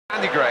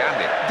Andy Gray,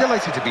 Andy.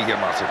 Delighted to be here,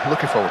 Martin.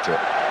 Looking forward to it.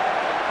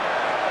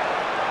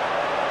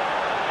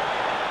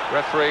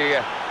 Referee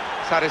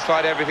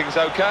satisfied everything's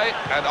okay,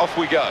 and off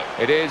we go.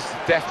 It is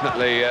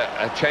definitely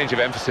a change of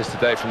emphasis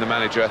today from the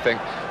manager, I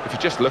think. If you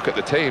just look at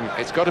the team,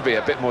 it's got to be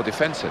a bit more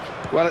defensive.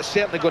 Well, it's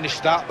certainly going to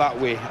start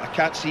that way. I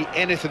can't see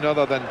anything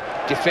other than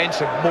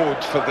defensive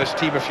mode for this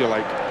team, if you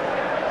like.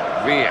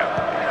 Villa.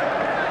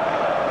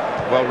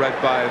 Well read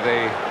by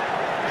the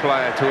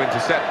player to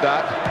intercept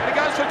that. And he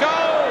goes for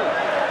goal!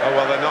 Oh,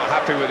 well, they're not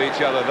happy with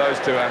each other, those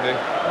two, Andy.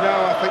 No,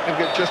 I think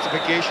they've got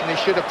justification. They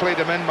should have played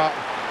him in,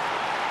 Martin.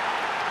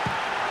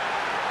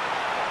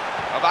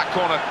 Well, that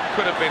corner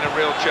could have been a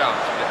real chance,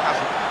 but it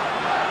hasn't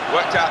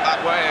worked out that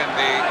way, and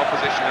the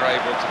opposition are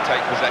able to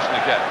take possession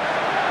again.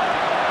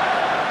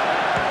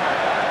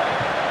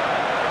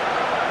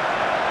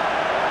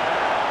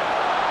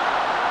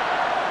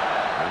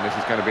 And this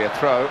is going to be a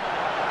throw.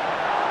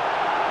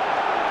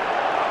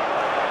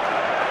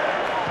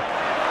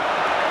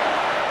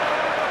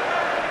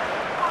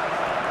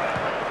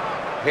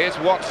 Here's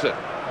Watson.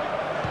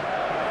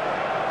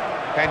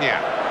 Pena.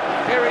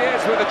 Here he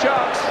is with a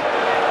chance.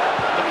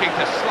 Looking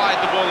to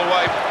slide the ball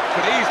away.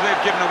 Could easily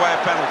have given away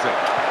a penalty.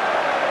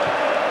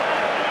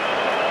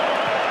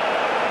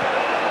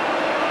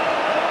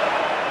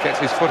 Gets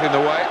his foot in the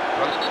way.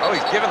 Oh,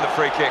 he's given the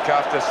free kick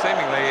after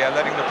seemingly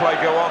letting the play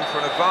go on for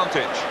an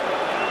advantage.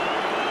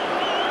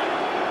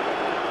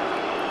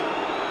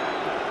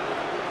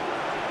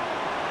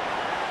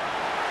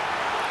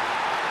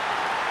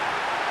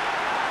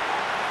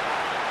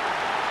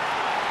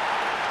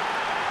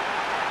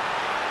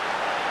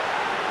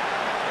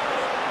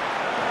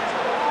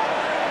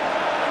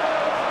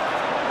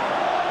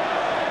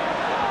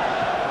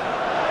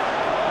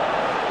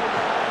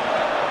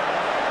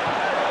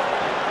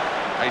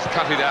 He's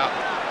cut it out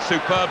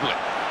superbly.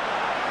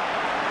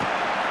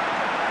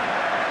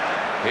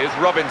 Here's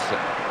Robinson.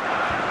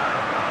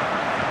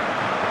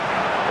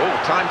 Oh,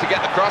 time to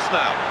get the cross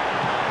now.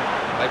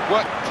 They've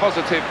worked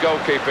positive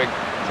goalkeeping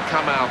to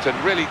come out and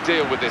really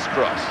deal with this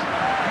cross.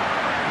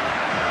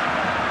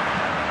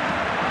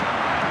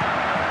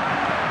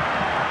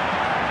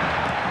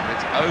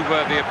 It's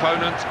over the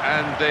opponent,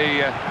 and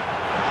the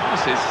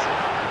pass is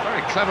a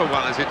very clever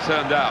one, as it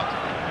turned out.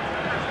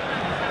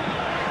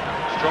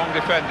 Strong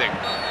defending.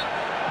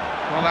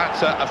 Well,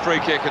 that's a free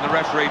kick, and the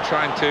referee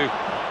trying to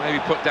maybe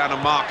put down a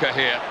marker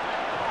here.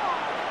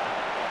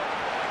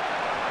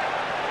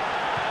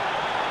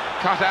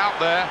 Cut out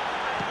there,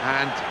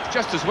 and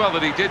just as well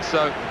that he did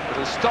so.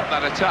 It'll stop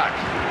that attack.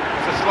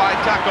 It's a slide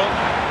tackle.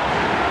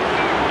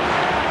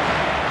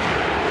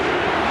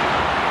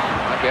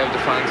 Might be able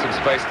to find some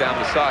space down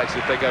the sides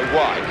if they go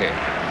wide here.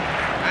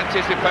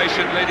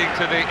 Anticipation leading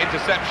to the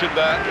interception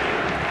there.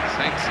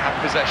 Saints have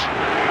possession.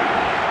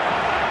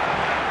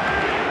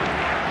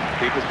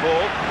 Keeper's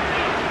ball.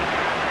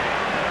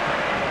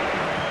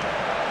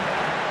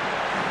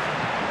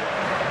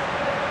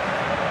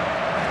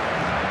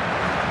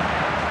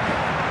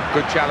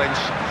 Good challenge.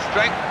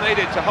 Strength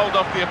needed to hold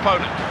off the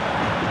opponent.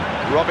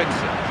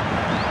 Robinson.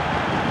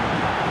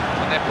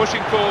 And they're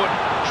pushing forward,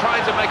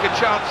 trying to make a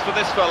chance for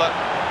this fella.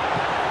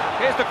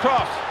 Here's the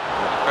cross.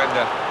 The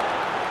defender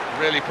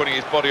really putting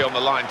his body on the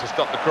line to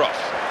stop the cross.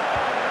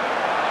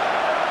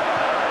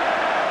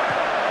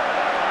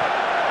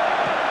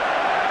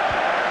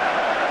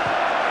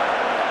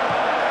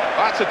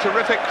 That's a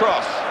terrific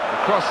cross. The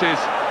cross is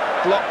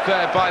blocked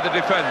there by the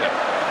defender.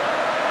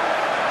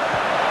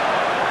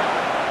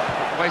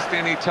 Not wasting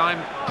any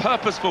time.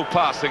 Purposeful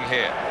passing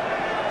here.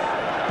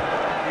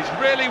 He's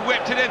really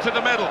whipped it into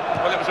the middle.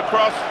 Well, it was a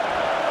cross,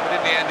 but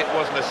in the end it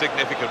wasn't a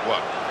significant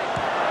one.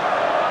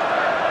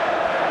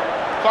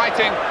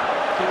 Fighting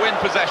to win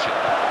possession.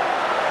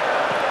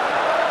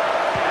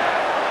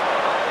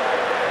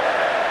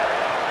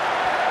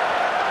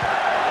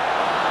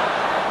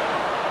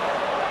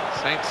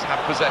 Saints have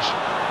possession.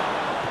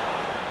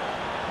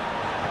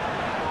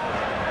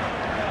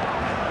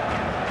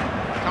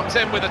 Comes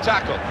in with a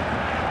tackle.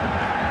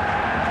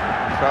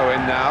 Throw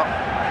in now.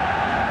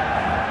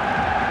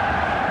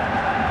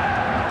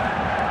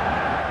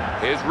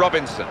 Here's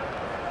Robinson.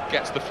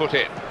 Gets the foot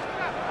in.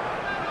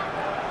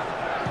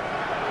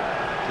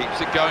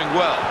 Keeps it going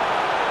well.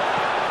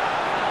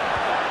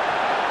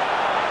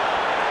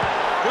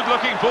 Good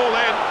looking ball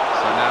in.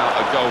 So now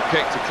a goal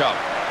kick to come.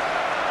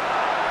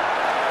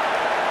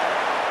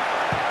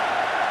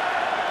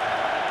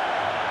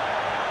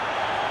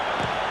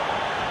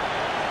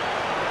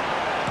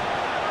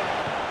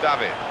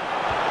 David.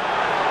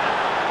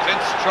 In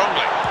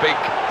strongly. Big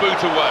boot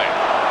away.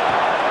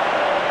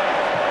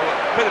 Well,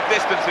 a bit of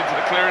distance into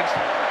the clearance.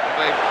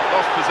 They've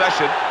lost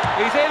possession.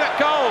 He's in at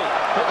goal.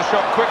 Put the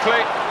shot quickly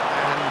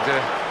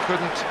and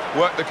couldn't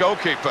work the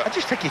goalkeeper. I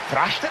just think he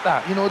thrashed at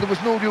that. You know, there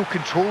was no real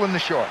control in the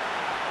shot.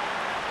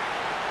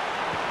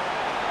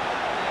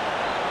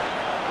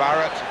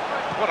 Barrett.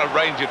 What a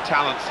range of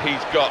talents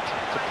he's got.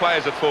 To play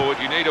as a forward,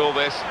 you need all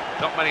this.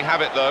 Not many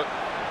have it, though.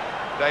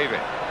 David.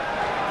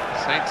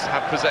 Saints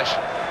have possession.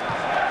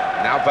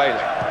 Now Bailey.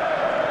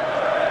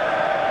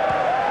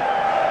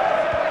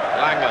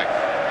 Langley.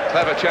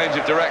 Clever change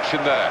of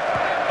direction there.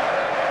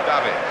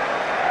 David.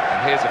 And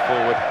here's a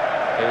forward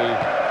who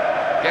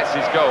gets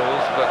his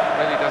goals, but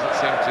really doesn't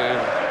seem to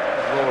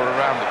roar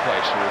around the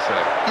place, shall we say.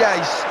 Yeah,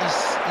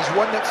 he's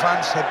one that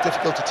fans have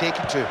difficulty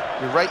taking to.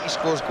 You're right, he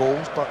scores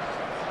goals, but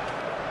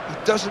he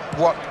doesn't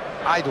work,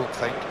 I don't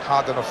think,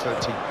 hard enough for the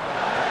team.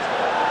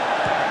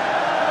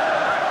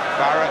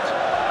 Barrett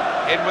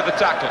in with the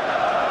tackle.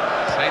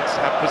 Saints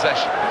have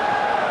possession.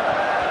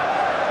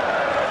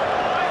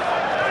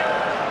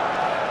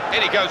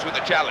 In he goes with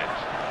the challenge.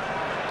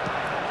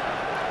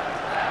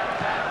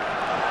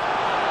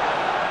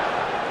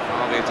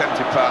 Well, the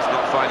attempted pass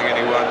not finding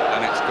anyone,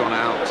 and it's gone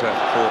out for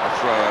a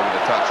throw over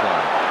the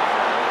touchline.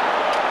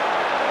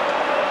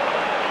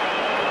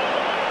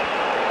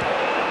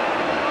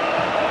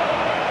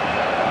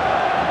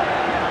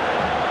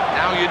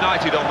 Now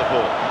United on the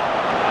ball.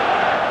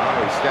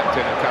 Oh, he stepped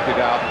in and cut it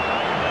out.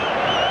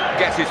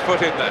 Gets his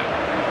foot in there.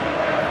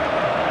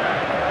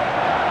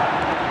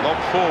 Lob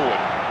forward.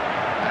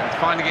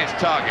 Finding its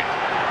target.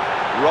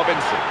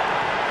 Robinson.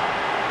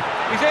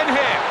 He's in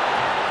here.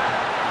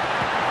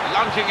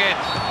 Lunging in.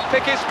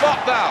 Pick his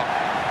spot now.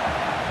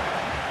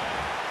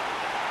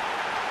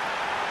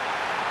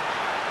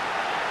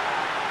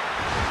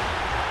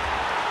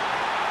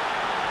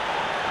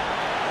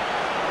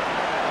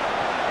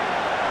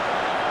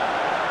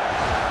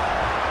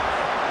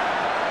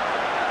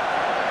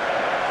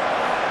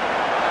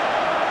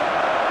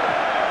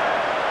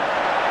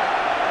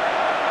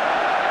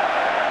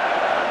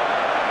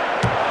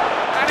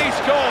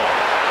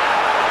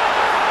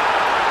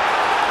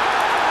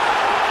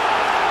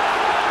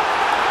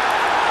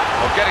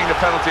 Getting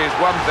the penalty is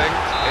one thing,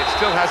 it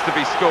still has to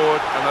be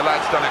scored, and the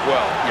lad's done it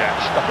well. Yeah,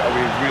 stuck it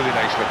away really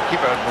nicely.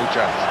 Keeper had no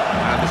chance.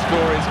 And the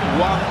score is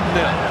 1-0.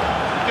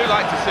 I do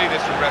like to see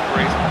this from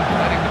referees,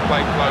 letting the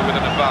play flow with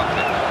an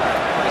advantage.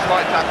 The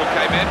slight tackle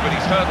came in, but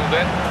he's hurdled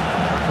it.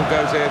 Tackle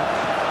goes in.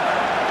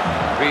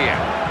 Villa.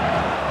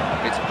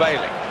 It's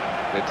Bailey.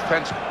 The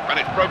defence,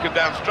 and it's broken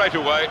down straight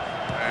away,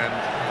 and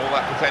all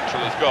that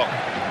potential is gone.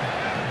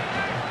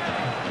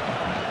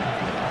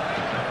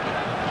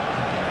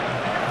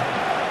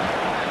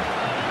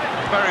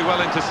 Very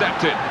well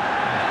intercepted.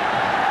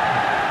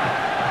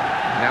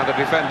 Now the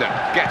defender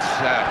gets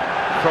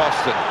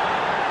crossed and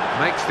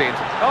makes the...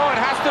 Oh, it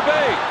has to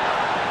be!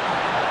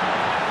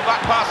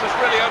 That pass was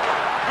really open.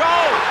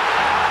 Goal!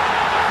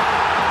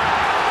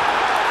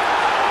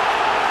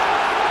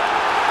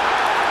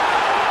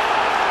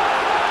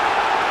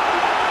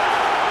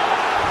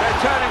 They're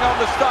turning on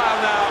the style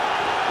now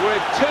with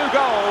 2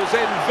 goals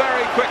in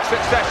very quick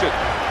succession.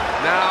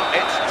 Now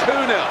it's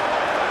 2-0.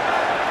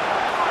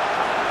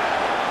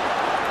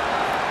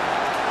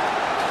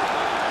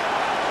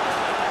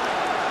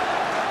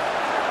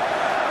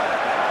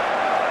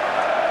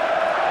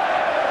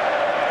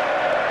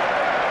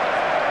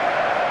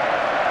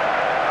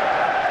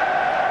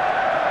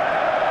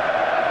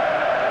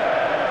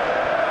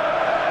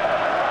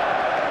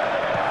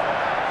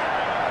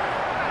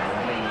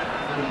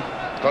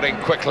 Got in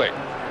quickly,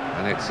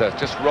 and it's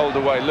just rolled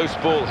away, loose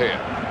ball here.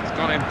 It's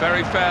gone in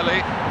very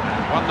fairly,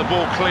 won the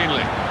ball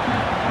cleanly.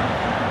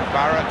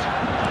 Barrett.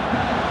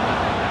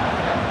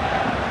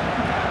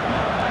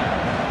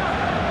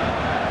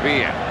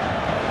 Villa.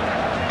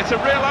 It's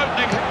a real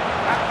opening.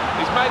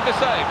 He's made the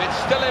save, it's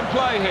still in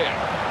play here.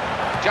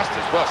 Just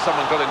as well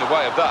someone got in the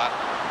way of that.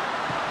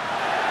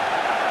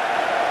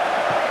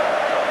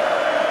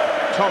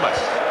 Thomas.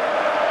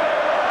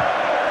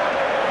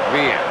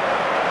 Villa.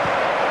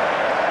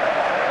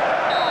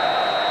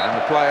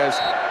 Players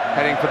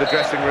heading for the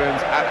dressing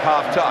rooms at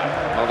half-time.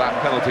 Well, that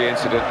penalty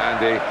incident,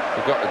 Andy,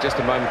 we've got just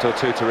a moment or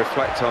two to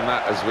reflect on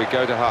that as we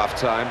go to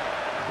half-time.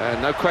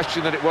 No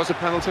question that it was a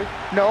penalty?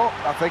 No,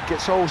 I think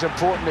it's always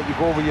important that you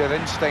go with your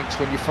instincts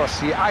when you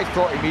first see it. I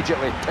thought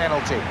immediately,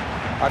 penalty.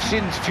 I've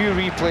seen a few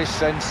replays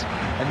since,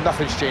 and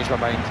nothing's changed my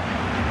mind.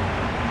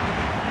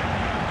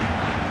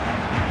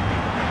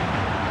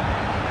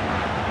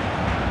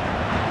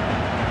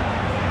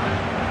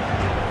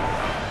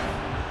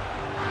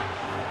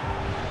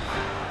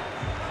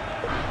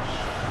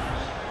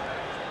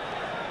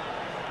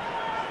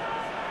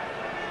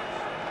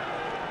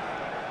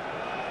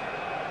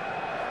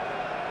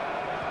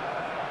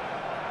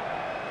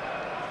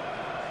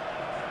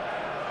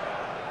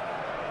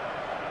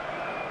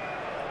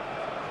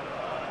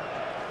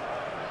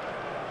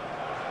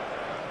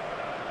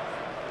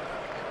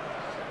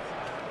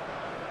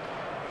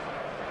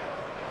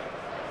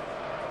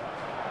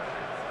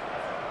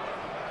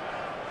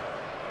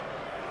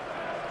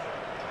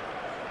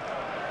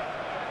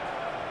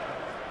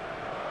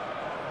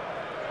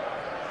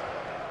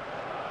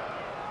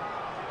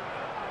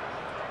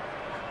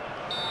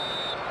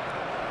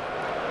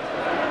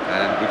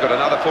 We've got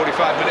another 45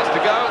 minutes to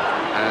go,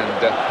 and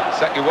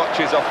set your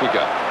watches, off we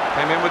go.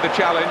 Came in with the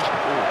challenge.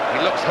 Ooh,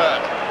 he looks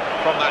hurt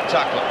from that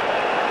tackle.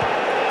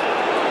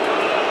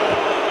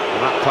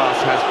 And that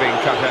pass has been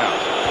cut out.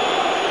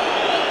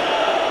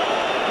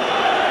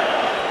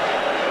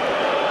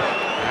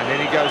 And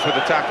in he goes with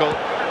the tackle.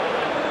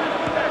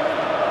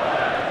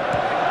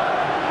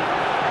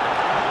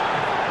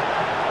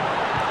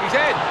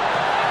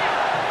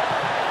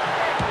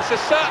 It's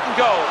a certain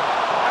goal,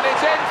 and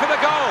it's in for the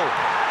goal.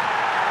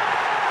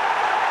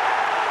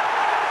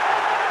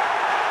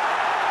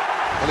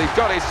 Well, he's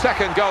got his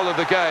second goal of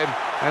the game,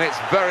 and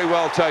it's very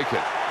well taken.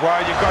 Well,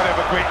 you've got to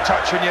have a great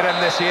touch when you're in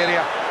this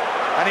area.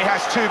 And he has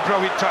two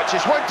brilliant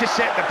touches. One to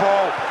set the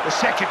ball, the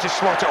second to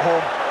slot it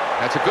home.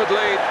 That's a good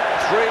lead.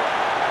 3.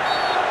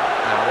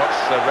 Now,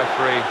 what's the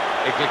referee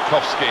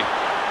Iglikowski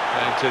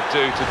going to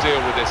do to deal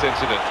with this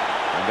incident?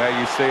 And there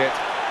you see it,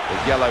 the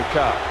yellow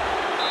card.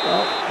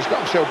 Well, he's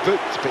got himself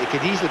booked, but he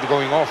could easily be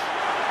going off.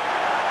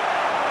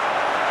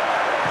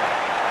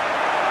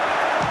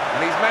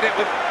 And he's met it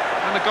with...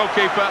 And the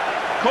goalkeeper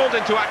called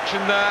into action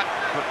there,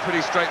 but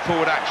pretty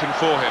straightforward action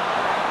for him.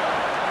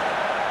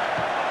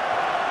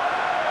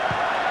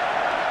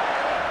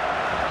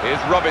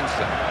 Here's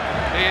Robinson.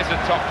 He is a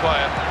top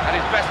player. At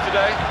his best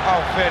today.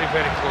 Oh, very,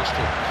 very close to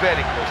it.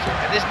 Very close to it.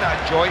 And isn't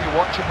that a joy to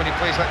watch him when he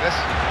plays like this?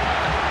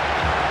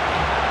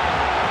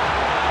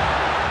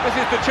 This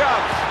is the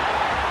chance.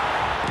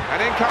 And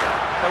in comes...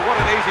 So what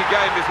an easy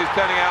game this is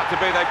turning out to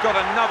be. They've got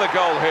another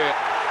goal here.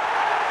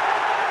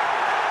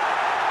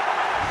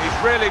 He's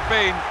really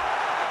been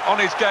on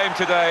his game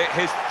today.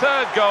 His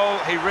third goal,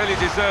 he really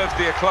deserves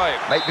the acclaim.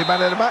 Might be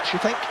man of the match,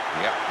 you think?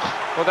 Yeah.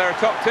 Well, they're a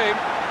top team,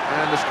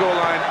 and the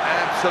scoreline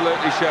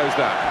absolutely shows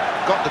that.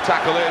 Got the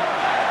tackle in.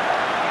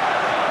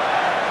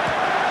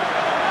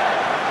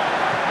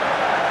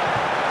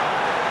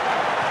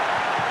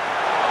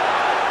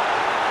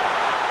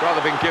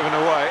 Rather been given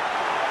away.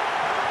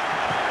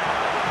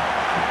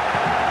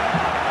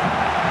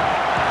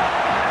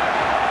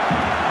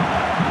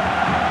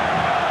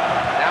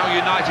 Now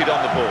United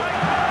on the ball.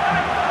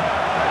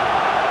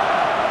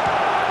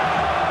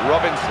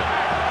 Robinson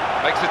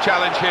makes a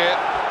challenge here.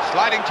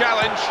 Sliding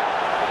challenge.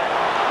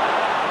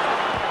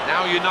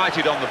 Now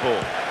United on the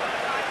ball.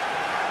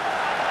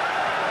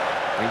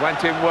 He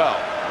went in well.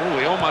 Oh,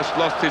 he almost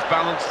lost his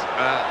balance,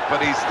 but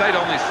he stayed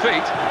on his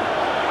feet.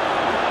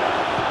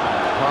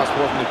 The pass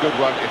wasn't a good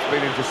one. It's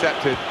been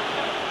intercepted.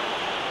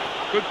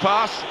 Good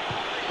pass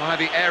by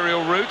the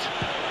aerial route.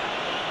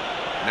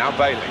 Now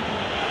Bailey.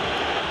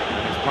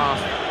 And it's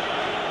passed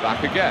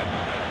back again.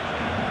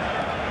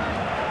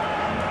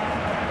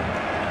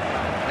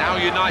 Now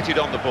United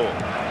on the ball.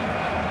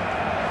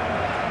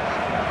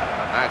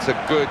 That's a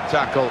good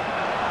tackle.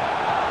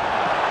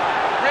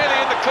 Really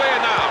in the clear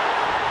now.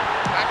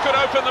 That could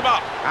open them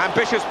up.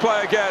 Ambitious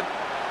play again.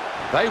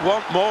 They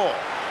want more.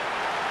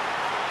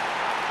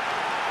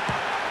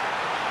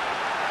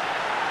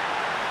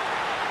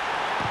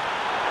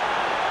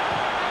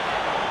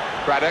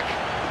 Craddock.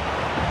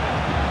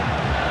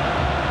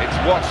 It's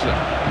Watson.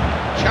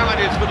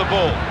 Challenges for the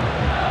ball.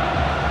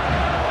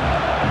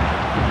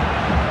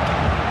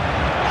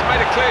 He's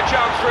made a clear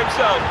chance for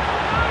himself.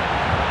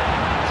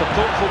 It's a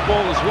thoughtful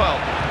ball as well.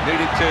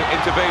 Needed to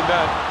intervene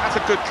there. That's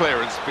a good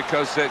clearance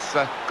because it's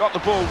got the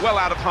ball well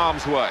out of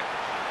harm's way.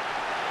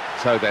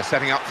 So they're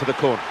setting up for the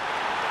corner.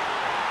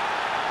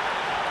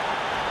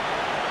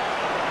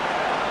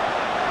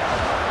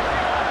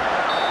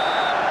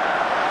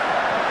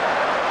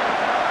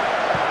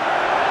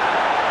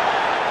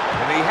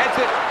 And he heads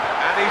it,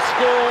 and he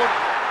scored,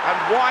 and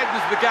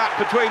widens the gap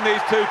between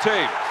these two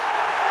teams.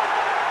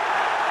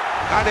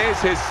 That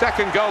is his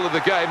second goal of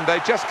the game.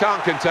 They just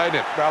can't contain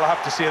him. Well, I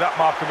have to say that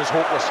Markham is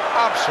hopeless.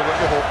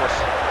 Absolutely hopeless.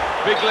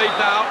 Big lead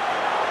now.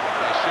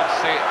 They should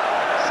see it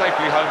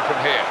safely home from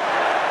here.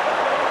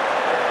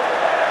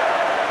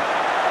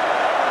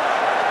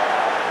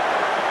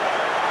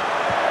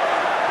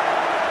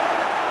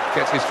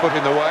 Gets his foot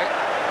in the way.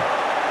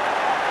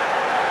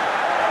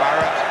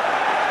 Barrett.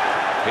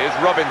 Here's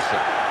Robinson.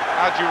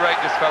 How do you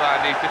rate this fella?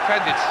 And he's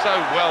defended so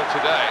well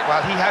today. Well,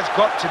 he has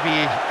got to be,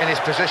 in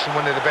his position,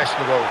 one of the best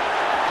in the world.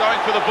 Going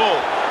for the ball.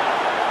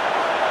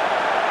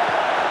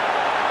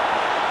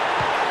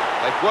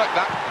 They've worked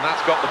that, and that's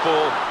got the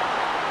ball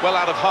well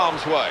out of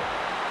harm's way.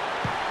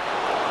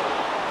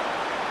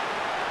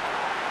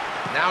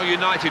 Now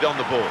United on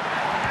the ball.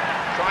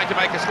 Trying to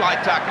make a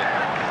slight tackle.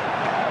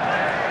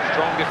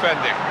 Strong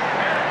defending.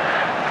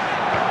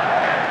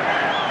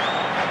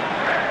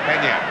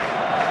 Pena.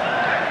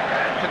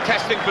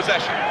 Contesting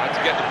possession. Had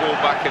to get the ball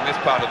back in this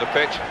part of the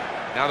pitch.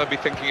 Now they'll be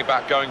thinking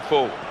about going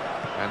forward.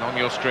 And on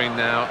your screen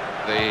now,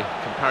 the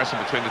comparison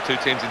between the two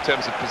teams in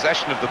terms of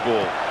possession of the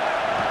ball.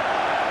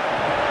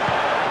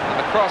 And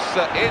the cross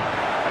in,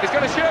 and he's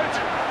going to shoot!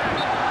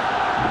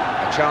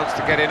 A chance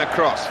to get in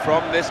across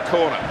from this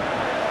corner.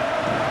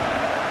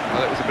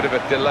 Well, it was a bit of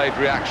a delayed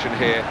reaction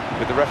here.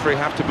 Did the referee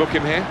have to book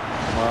him here?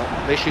 Well,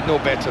 they should know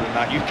better than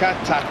that. You can't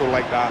tackle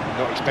like that and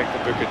not expect a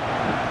booking.